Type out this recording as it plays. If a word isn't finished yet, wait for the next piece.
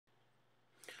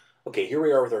Okay, here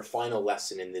we are with our final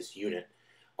lesson in this unit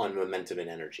on momentum and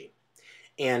energy.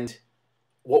 And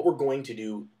what we're going to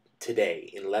do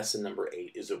today in lesson number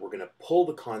 8 is that we're going to pull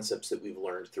the concepts that we've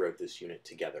learned throughout this unit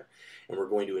together. And we're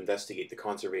going to investigate the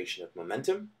conservation of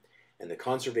momentum and the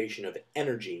conservation of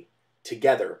energy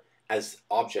together as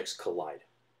objects collide.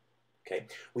 Okay,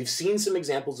 we've seen some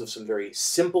examples of some very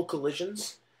simple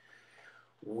collisions.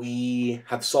 We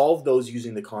have solved those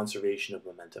using the conservation of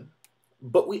momentum.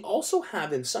 But we also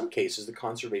have, in some cases, the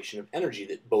conservation of energy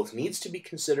that both needs to be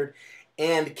considered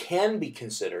and can be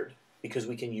considered because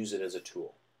we can use it as a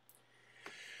tool.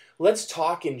 Let's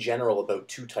talk in general about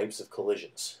two types of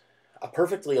collisions. A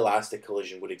perfectly elastic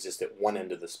collision would exist at one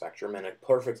end of the spectrum, and a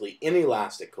perfectly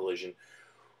inelastic collision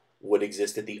would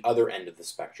exist at the other end of the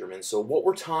spectrum. And so what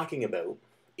we're talking about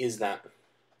is that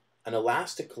an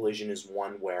elastic collision is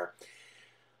one where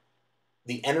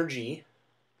the energy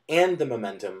and the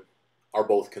momentum are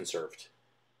both conserved.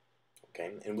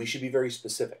 Okay, and we should be very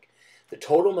specific. The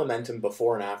total momentum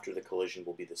before and after the collision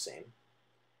will be the same.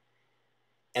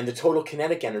 And the total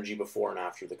kinetic energy before and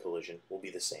after the collision will be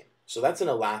the same. So that's an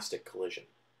elastic collision.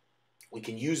 We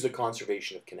can use the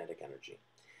conservation of kinetic energy.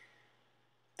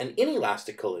 An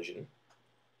inelastic collision,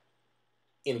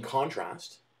 in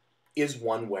contrast, is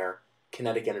one where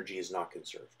kinetic energy is not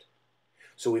conserved.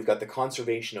 So we've got the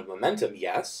conservation of momentum,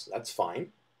 yes, that's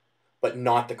fine, but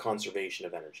not the conservation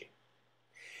of energy.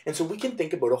 And so we can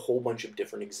think about a whole bunch of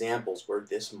different examples where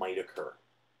this might occur.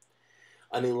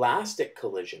 An elastic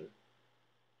collision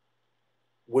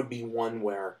would be one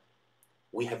where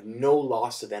we have no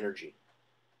loss of energy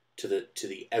to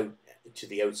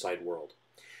the outside world.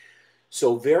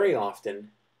 So very often,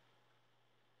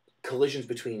 collisions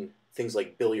between things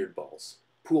like billiard balls,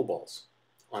 pool balls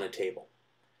on a table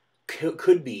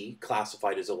could be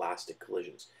classified as elastic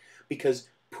collisions because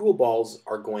pool balls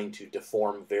are going to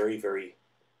deform very, very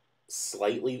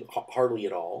slightly, hardly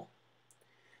at all.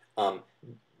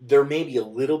 There may be a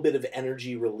little bit of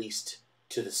energy released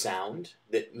to the sound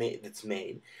that's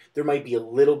made. There might be a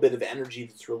little bit of energy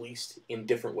that's released in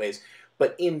different ways.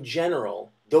 But in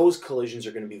general, those collisions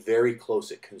are going to be very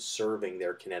close at conserving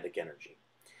their kinetic energy.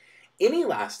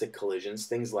 Inelastic collisions,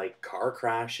 things like car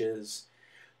crashes,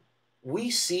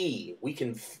 we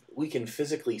can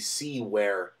physically see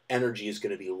where energy is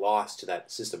going to be lost to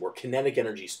that system, where kinetic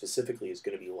energy specifically is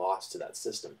going to be lost to that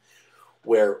system.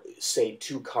 Where, say,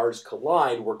 two cars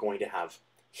collide, we're going to have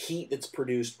heat that's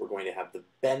produced, we're going to have the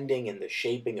bending and the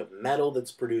shaping of metal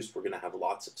that's produced, we're going to have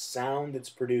lots of sound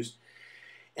that's produced.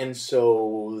 And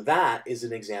so that is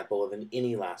an example of an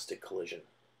inelastic collision.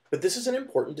 But this is an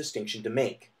important distinction to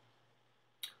make.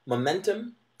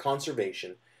 Momentum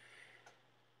conservation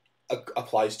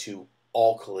applies to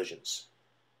all collisions,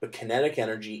 but kinetic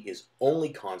energy is only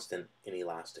constant in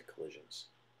elastic collisions.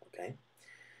 Okay?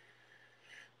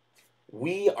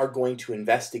 We are going to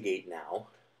investigate now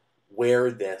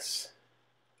where this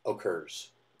occurs.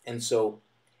 And so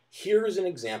here's an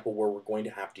example where we're going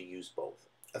to have to use both.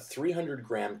 A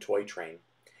 300-gram toy train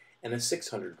and a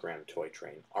 600-gram toy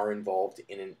train are involved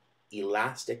in an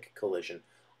elastic collision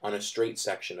on a straight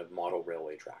section of model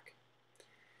railway track.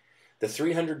 The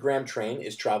 300-gram train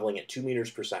is traveling at 2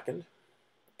 meters per second,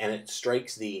 and it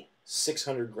strikes the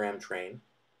 600-gram train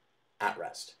at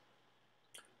rest.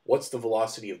 What's the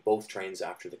velocity of both trains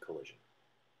after the collision?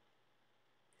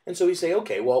 And so we say,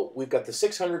 okay, well, we've got the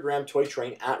 600-gram toy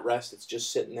train at rest. It's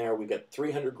just sitting there. We've got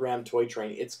 300-gram toy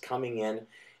train. It's coming in.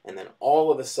 And then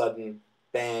all of a sudden,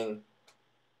 bang,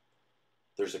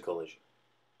 there's a collision.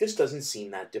 This doesn't seem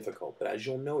that difficult, but as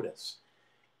you'll notice,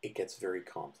 it gets very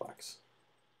complex.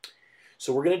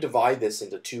 So we're going to divide this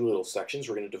into two little sections.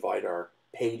 We're going to divide our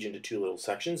page into two little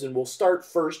sections, and we'll start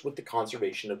first with the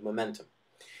conservation of momentum.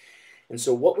 And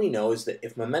so what we know is that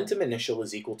if momentum initial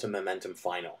is equal to momentum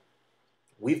final,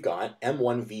 we've got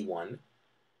m1v1,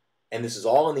 and this is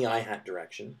all in the i-hat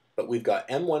direction, but we've got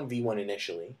m1v1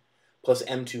 initially plus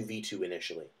m2v2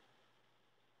 initially.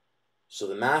 So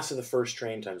the mass of the first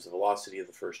train times the velocity of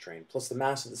the first train plus the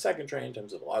mass of the second train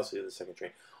times the velocity of the second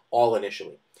train, all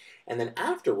initially. And then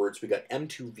afterwards, we got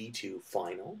m2v2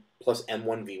 final plus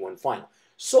m1v1 final.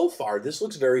 So far, this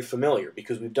looks very familiar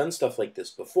because we've done stuff like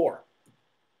this before.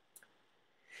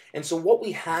 And so what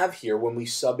we have here when we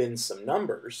sub in some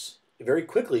numbers, very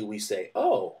quickly we say,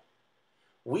 oh,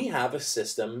 we have a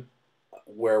system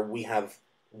where we have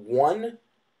one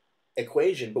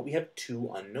equation, but we have two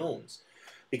unknowns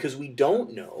because we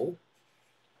don't know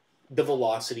the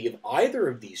velocity of either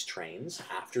of these trains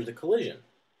after the collision.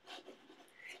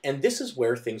 And this is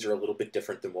where things are a little bit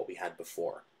different than what we had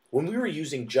before. When we were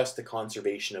using just the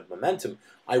conservation of momentum,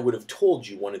 I would have told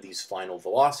you one of these final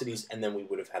velocities, and then we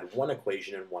would have had one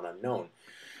equation and one unknown.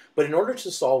 But in order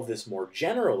to solve this more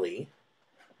generally,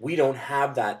 we don't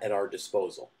have that at our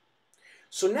disposal.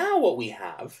 So now what we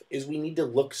have is we need to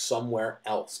look somewhere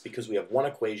else because we have one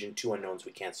equation, two unknowns,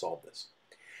 we can't solve this.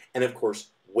 And of course,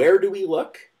 where do we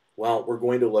look? Well, we're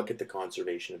going to look at the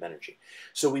conservation of energy.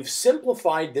 So we've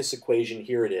simplified this equation.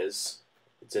 Here it is.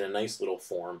 It's in a nice little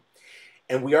form.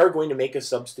 And we are going to make a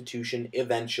substitution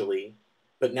eventually.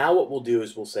 But now what we'll do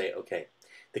is we'll say, okay,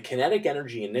 the kinetic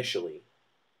energy initially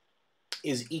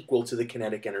is equal to the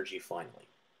kinetic energy finally.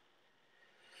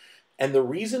 And the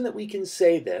reason that we can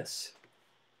say this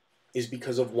is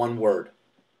because of one word,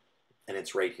 and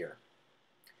it's right here.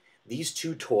 These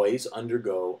two toys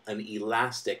undergo an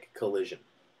elastic collision.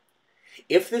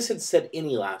 If this had said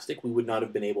inelastic, we would not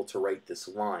have been able to write this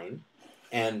line,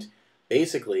 and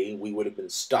basically we would have been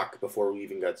stuck before we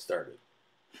even got started.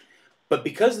 But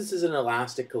because this is an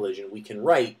elastic collision, we can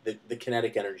write that the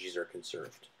kinetic energies are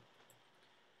conserved.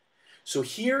 So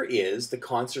here is the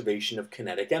conservation of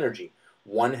kinetic energy.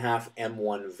 1/2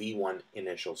 m1 v1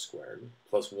 initial squared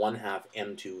plus 1/2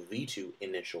 m2 v2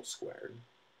 initial squared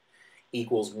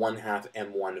equals 1/2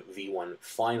 m1 v1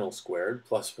 final squared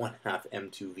plus 1/2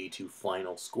 m2 v2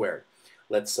 final squared.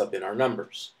 Let's sub in our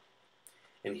numbers.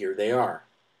 And here they are.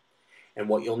 And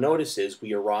what you'll notice is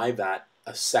we arrive at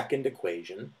a second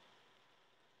equation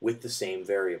with the same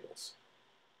variables.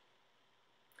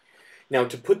 Now,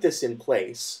 to put this in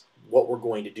place, what we're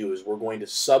going to do is we're going to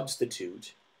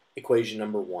substitute equation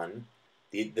number 1,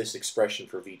 this expression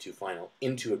for V2 final,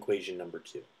 into equation number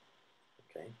 2.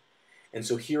 Okay? And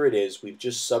so here it is. We've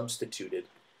just substituted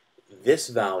this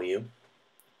value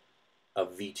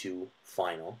of V2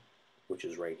 final, which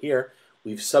is right here.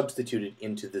 We've substituted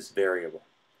into this variable.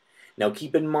 Now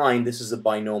keep in mind this is a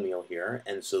binomial here,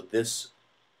 and so this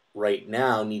right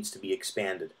now needs to be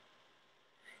expanded.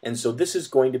 And so this is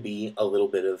going to be a little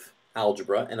bit of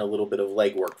algebra and a little bit of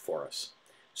legwork for us.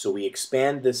 So we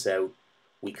expand this out,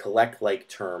 we collect like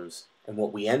terms, and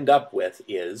what we end up with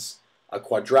is a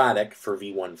quadratic for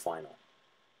V1 final.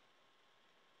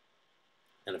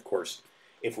 And of course,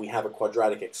 if we have a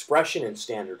quadratic expression in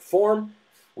standard form,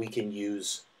 we can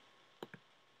use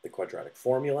the quadratic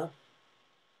formula,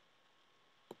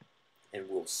 and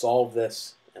we'll solve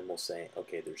this, and we'll say,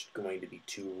 okay, there's going to be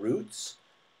 2 roots,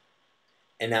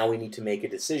 and now we need to make a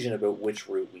decision about which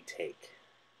root we take.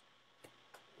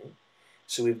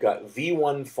 So we've got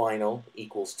V1 final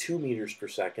equals 2 meters per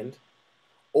second,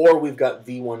 or we've got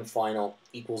V1 final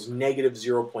equals negative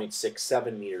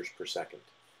 0.67 meters per second.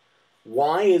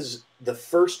 Why is the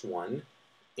first one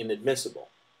inadmissible?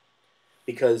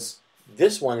 Because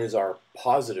this one is our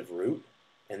positive root,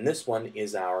 and this one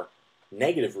is our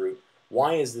negative root.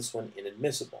 Why is this one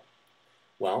inadmissible?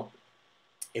 Well,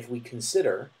 if we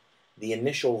consider the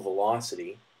initial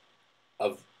velocity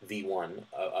of V1,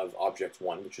 of object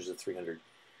 1, which was a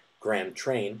 300-gram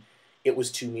train, it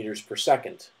was 2 meters per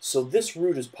second. So this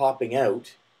root is popping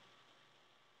out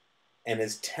and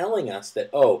is telling us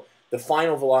that, oh, the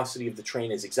final velocity of the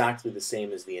train is exactly the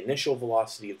same as the initial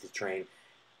velocity of the train,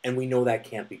 and we know that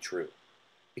can't be true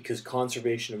because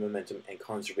conservation of momentum and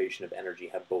conservation of energy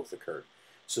have both occurred.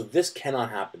 So this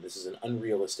cannot happen. This is an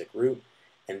unrealistic root,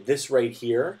 and this right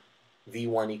here,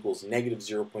 V1 equals negative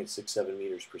 0.67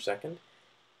 meters per second,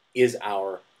 is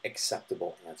our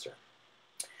acceptable answer.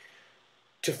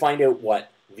 To find out what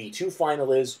V2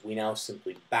 final is, we now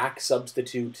simply back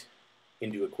substitute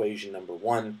into equation number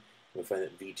 1, and we find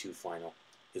that V2 final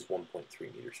is 1.3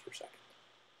 meters per second.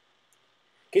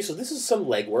 Okay, so this is some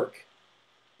legwork,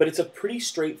 but it's a pretty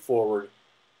straightforward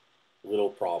little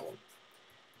problem.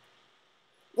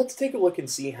 Let's take a look and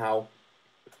see how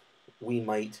we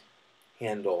might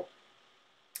handle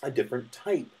a different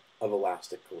type of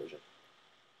elastic collision.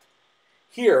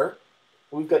 Here,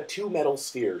 we've got 2 metal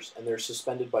spheres, and they're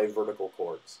suspended by vertical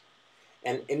cords.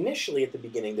 And initially, at the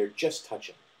beginning, they're just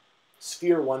touching.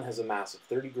 Sphere 1 has a mass of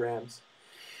 30 grams,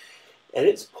 and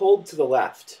it's pulled to the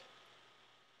left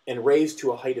and raised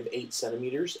to a height of 8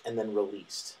 centimeters and then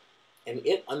released. And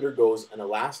it undergoes an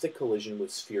elastic collision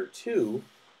with Sphere 2,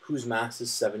 whose mass is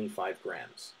 75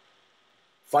 grams.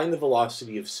 Find the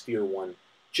velocity of Sphere 1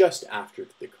 just after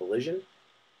the collision,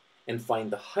 and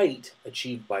find the height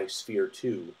achieved by Sphere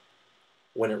 2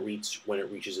 when it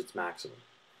reaches its maximum.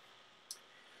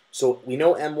 So we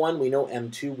know M1, we know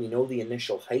M2, we know the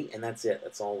initial height, and that's it.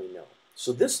 That's all we know.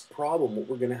 So this problem, what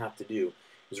we're going to have to do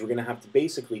is we're going to have to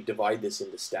basically divide this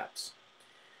into steps.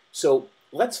 So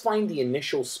let's find the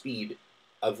initial speed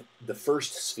of the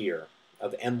first sphere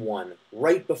of M1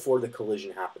 right before the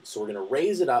collision happens. So we're going to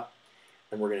raise it up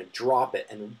and we're going to drop it,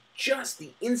 and just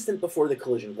the instant before the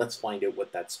collision, let's find out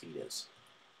what that speed is.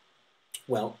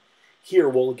 Well, here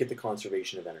we'll look at the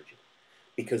conservation of energy,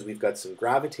 because we've got some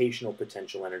gravitational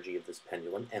potential energy of this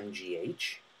pendulum,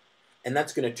 mgh, and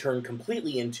that's going to turn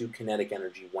completely into kinetic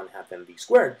energy 1/2 mv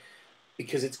squared,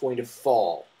 because it's going to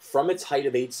fall from its height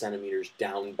of 8 centimeters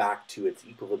down back to its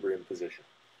equilibrium position.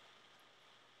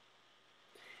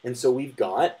 And so we've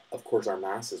got, of course, our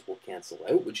masses will cancel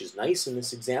out, which is nice in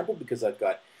this example because I've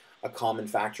got a common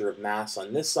factor of mass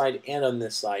on this side and on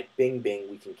this side. Bing, bing,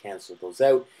 we can cancel those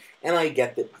out. And I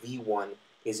get that V1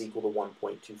 is equal to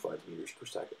 1.25 meters per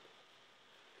second.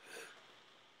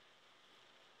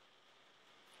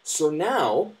 So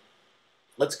now,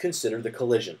 let's consider the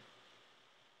collision.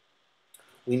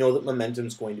 We know that momentum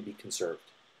is going to be conserved.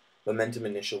 Momentum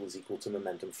initial is equal to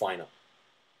momentum final.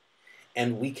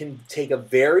 And we can take a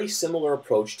very similar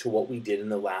approach to what we did in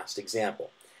the last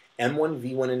example. M1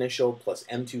 V1 initial plus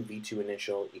M2 V2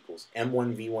 initial equals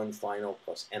M1 V1 final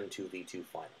plus M2 V2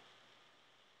 final.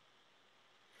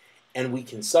 And we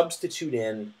can substitute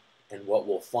in, and what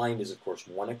we'll find is, of course,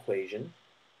 one equation,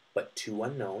 but two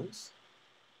unknowns.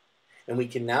 And we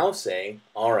can now say,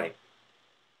 all right,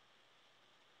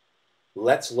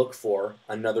 let's look for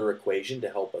another equation to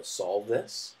help us solve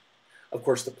this. Of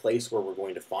course, the place where we're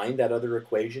going to find that other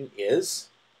equation is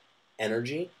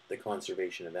energy, the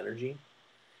conservation of energy.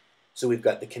 So we've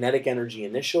got the kinetic energy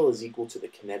initial is equal to the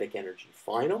kinetic energy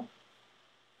final,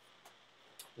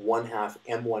 1/2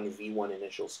 M1 V1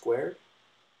 initial squared,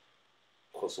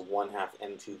 plus 1/2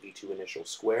 M2 V2 initial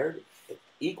squared. It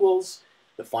equals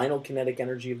the final kinetic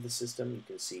energy of the system, you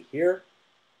can see here.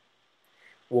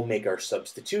 We'll make our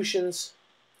substitutions,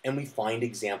 and we find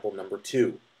example number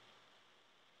 2.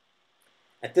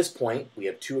 At this point, we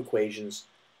have two equations,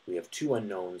 we have two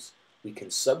unknowns. We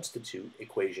can substitute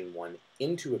equation 1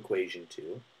 into equation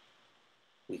 2.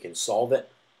 We can solve it,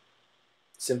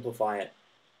 simplify it,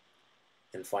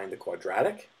 and find the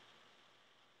quadratic.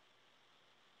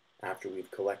 After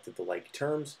we've collected the like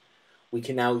terms, we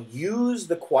can now use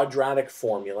the quadratic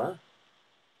formula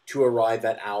to arrive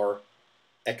at our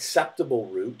acceptable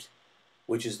root,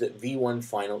 which is that V1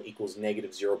 final equals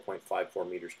negative 0.54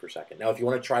 meters per second. Now, if you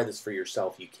want to try this for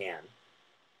yourself, you can.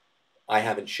 I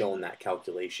haven't shown that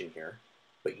calculation here,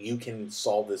 but you can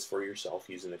solve this for yourself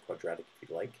using the quadratic if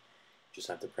you'd like. Just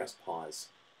have to press pause.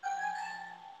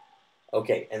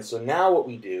 Okay, and so now what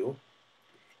we do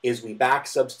is we back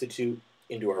substitute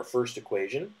into our first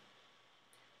equation,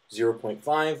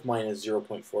 0.5 minus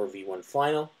 0.4 V1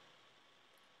 final,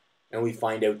 and we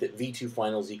find out that V2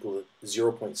 final is equal to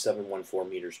 0.714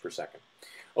 meters per second.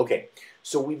 Okay,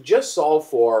 so we've just solved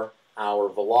for our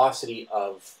velocity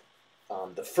of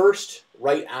the first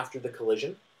right after the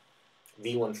collision,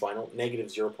 V1 final, negative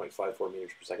 0.54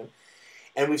 meters per second.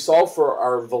 And we've solved for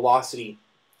our velocity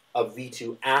of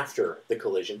V2 after the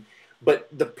collision. But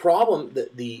the problem,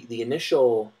 the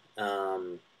initial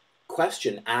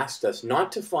question asked us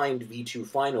not to find V2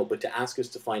 final, but to ask us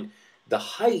to find the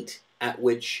height at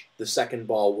which the second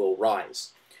ball will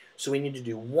rise. So we need to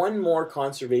do one more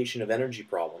conservation of energy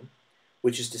problem,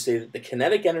 which is to say that the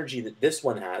kinetic energy that this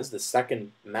one has, the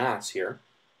second mass here,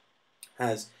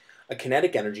 has a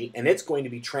kinetic energy, and it's going to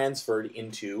be transferred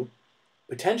into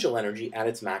potential energy at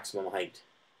its maximum height.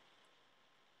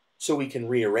 So we can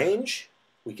rearrange,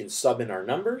 we can sub in our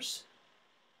numbers,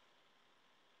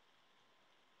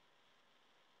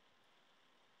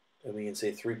 and we can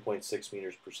say 3.6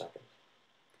 meters per second.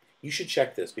 You should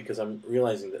check this because I'm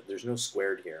realizing that there's no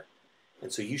squared here.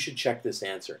 And so you should check this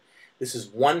answer. This is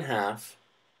 1/2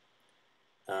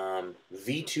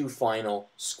 V2 final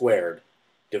squared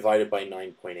divided by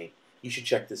 9.8. You should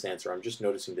check this answer. I'm just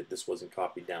noticing that this wasn't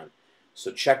copied down.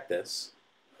 So check this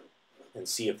and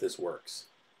see if this works.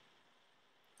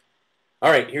 All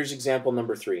right, here's example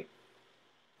number 3.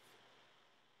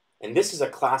 And this is a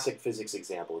classic physics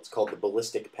example. It's called the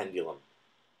ballistic pendulum.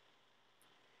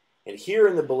 And here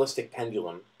in the ballistic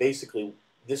pendulum, basically,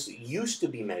 this used to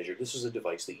be measured. This was a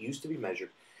device that used to be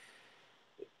measured,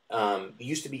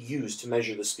 used to be used to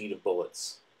measure the speed of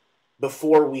bullets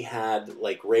before we had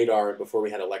like radar and before we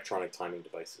had electronic timing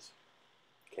devices.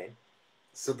 Okay,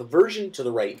 so the version to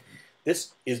the right,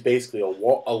 this is basically a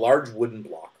large wooden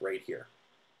block right here.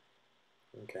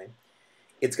 Okay,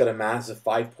 it's got a mass of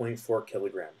 5.4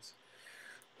 kilograms,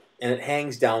 and it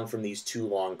hangs down from these two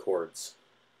long cords.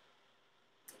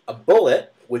 A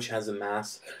bullet, which has a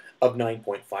mass of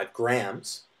 9.5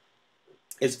 grams,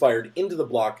 is fired into the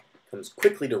block, comes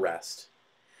quickly to rest,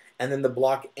 and then the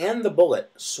block and the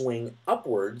bullet swing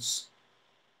upwards,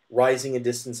 rising a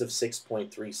distance of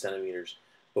 6.3 centimeters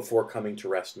before coming to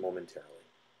rest momentarily.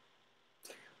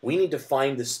 We need to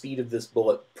find the speed of this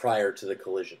bullet prior to the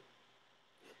collision.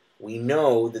 We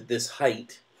know that this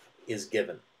height is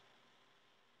given.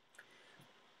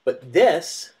 But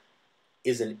this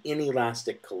is an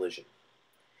inelastic collision.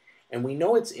 And we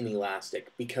know it's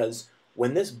inelastic because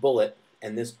when this bullet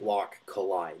and this block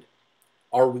collide,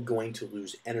 are we going to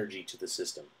lose energy to the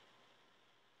system?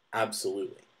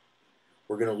 Absolutely.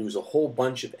 We're going to lose a whole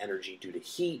bunch of energy due to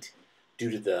heat,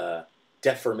 due to the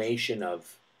deformation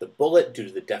of the bullet, due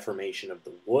to the deformation of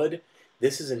the wood.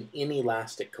 This is an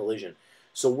inelastic collision.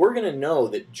 So we're going to know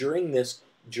that during this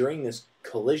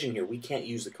collision here, we can't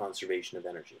use the conservation of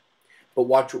energy. But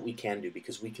watch what we can do,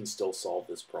 because we can still solve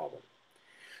this problem.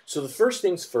 So the first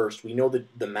things first, we know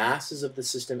the masses of the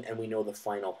system and we know the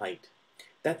final height.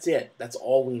 That's it. That's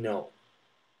all we know.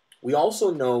 We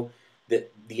also know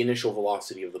that the initial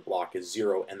velocity of the block is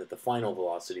 0 and that the final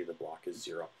velocity of the block is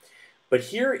 0. But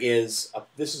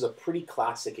this is a pretty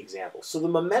classic example. So the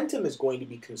momentum is going to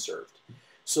be conserved.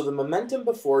 So the momentum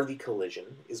before the collision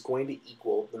is going to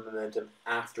equal the momentum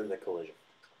after the collision.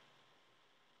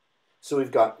 So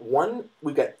we've got M1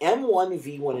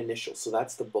 V1 initial, so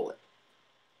that's the bullet,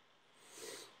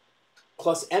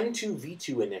 plus M2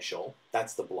 V2 initial,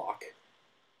 that's the block,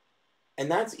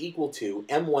 and that's equal to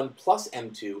M1 plus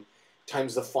M2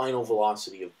 times the final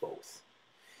velocity of both.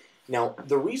 Now,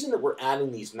 the reason that we're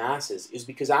adding these masses is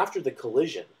because after the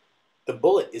collision, the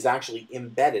bullet is actually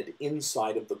embedded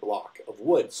inside of the block of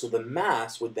wood, so the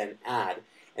mass would then add,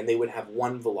 and they would have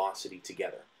one velocity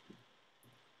together.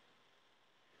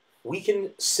 We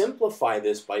can simplify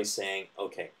this by saying,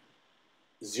 okay,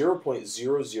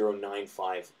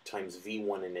 0.0095 times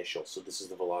V1 initial, so this is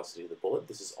the velocity of the bullet,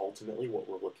 this is ultimately what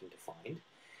we're looking to find,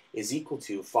 is equal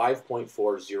to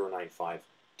 5.4095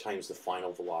 times the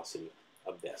final velocity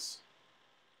of this.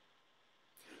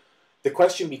 The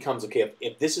question becomes, okay,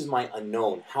 if this is my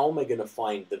unknown, how am I going to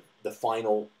find the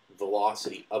final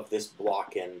velocity of this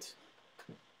block and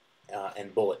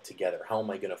bullet together? How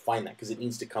am I going to find that? Because it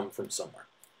needs to come from somewhere.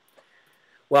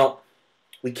 Well,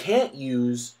 we can't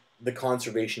use the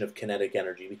conservation of kinetic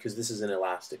energy because this is an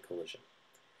elastic collision.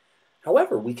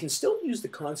 However, we can still use the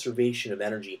conservation of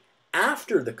energy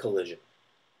after the collision.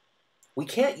 We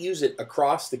can't use it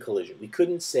across the collision. We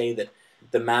couldn't say that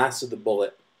the mass of the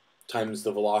bullet times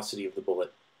the velocity of the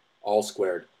bullet, all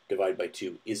squared, divided by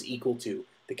 2, is equal to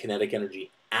the kinetic energy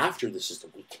after the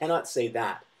system. We cannot say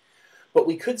that. But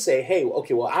we could say, hey,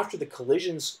 okay, well, after the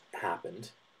collisions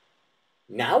happened,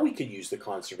 now we could use the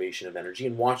conservation of energy,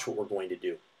 and watch what we're going to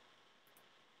do.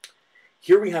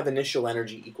 Here we have initial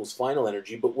energy equals final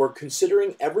energy, but we're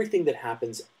considering everything that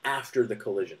happens after the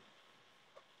collision.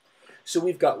 So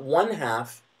we've got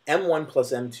 1/2 M1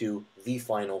 plus M2 V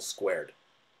final squared.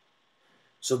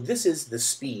 So this is the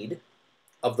speed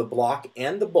of the block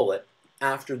and the bullet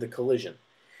after the collision.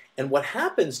 And what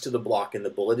happens to the block and the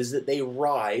bullet is that they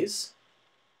rise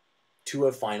to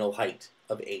a final height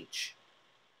of h.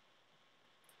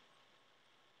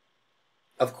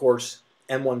 Of course,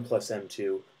 M1 plus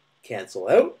M2 cancel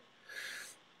out.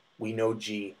 We know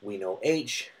G, we know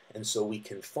H, and so we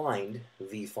can find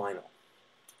V final.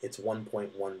 It's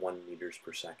 1.11 meters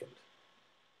per second.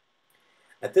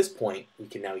 At this point, we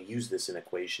can now use this in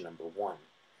equation number 1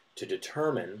 to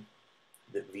determine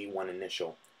that V1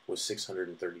 initial was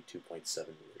 632.7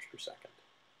 meters per second.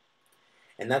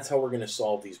 And that's how we're going to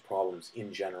solve these problems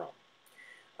in general.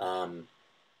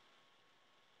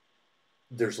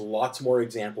 There's lots more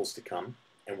examples to come,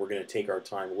 and we're going to take our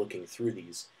time looking through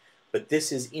these. But this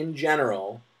is, in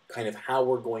general, kind of how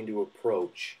we're going to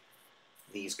approach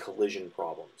these collision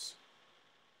problems.